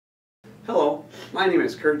Hello, my name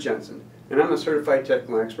is Kurt Jensen, and I'm a certified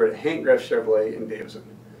technical expert at Hank Greff Chevrolet in Davison.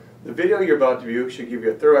 The video you're about to view should give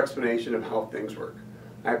you a thorough explanation of how things work.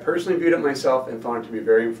 I personally viewed it myself and found it to be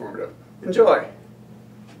very informative. Enjoy!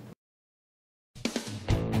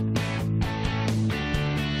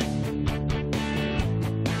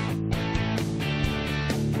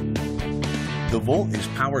 The Volt is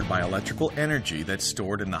powered by electrical energy that's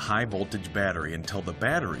stored in the high voltage battery until the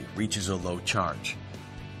battery reaches a low charge.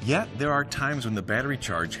 Yet, there are times when the battery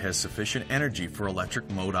charge has sufficient energy for electric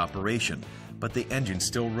mode operation, but the engine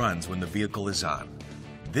still runs when the vehicle is on.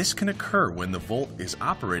 This can occur when the Volt is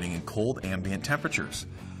operating in cold ambient temperatures.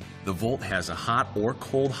 The Volt has a hot or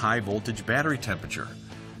cold high voltage battery temperature.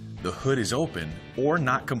 The hood is open or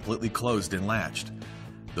not completely closed and latched.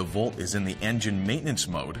 The Volt is in the engine maintenance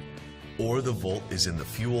mode, or the Volt is in the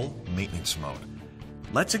fuel maintenance mode.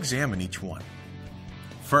 Let's examine each one.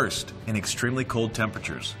 First, in extremely cold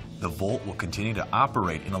temperatures, the Volt will continue to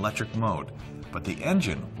operate in electric mode, but the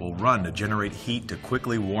engine will run to generate heat to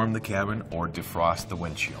quickly warm the cabin or defrost the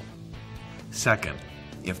windshield. Second,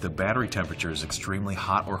 if the battery temperature is extremely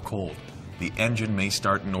hot or cold, the engine may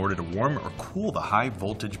start in order to warm or cool the high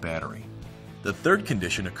voltage battery. The third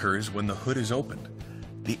condition occurs when the hood is opened.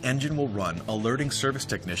 The engine will run, alerting service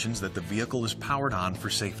technicians that the vehicle is powered on for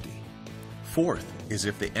safety. Fourth is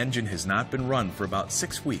if the engine has not been run for about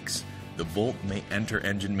 6 weeks, the Volt may enter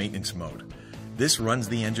engine maintenance mode. This runs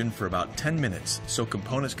the engine for about 10 minutes so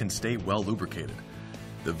components can stay well lubricated.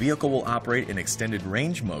 The vehicle will operate in extended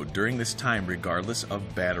range mode during this time regardless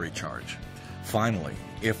of battery charge. Finally,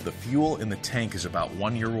 if the fuel in the tank is about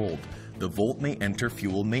 1 year old, the Volt may enter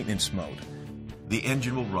fuel maintenance mode. The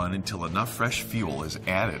engine will run until enough fresh fuel is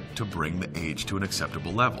added to bring the age to an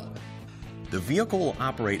acceptable level. The vehicle will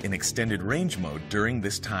operate in extended range mode during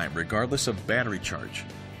this time, regardless of battery charge.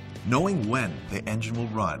 Knowing when the engine will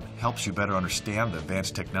run helps you better understand the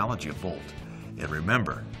advanced technology of Volt. And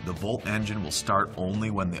remember, the Volt engine will start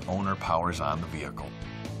only when the owner powers on the vehicle.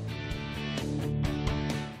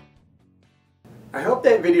 I hope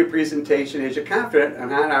that video presentation is you confident on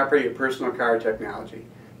how to operate your personal car technology.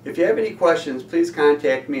 If you have any questions, please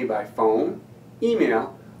contact me by phone,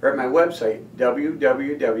 email, or at my website,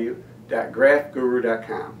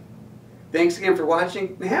 www.graphguru.com. Thanks again for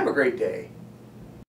watching, and have a great day.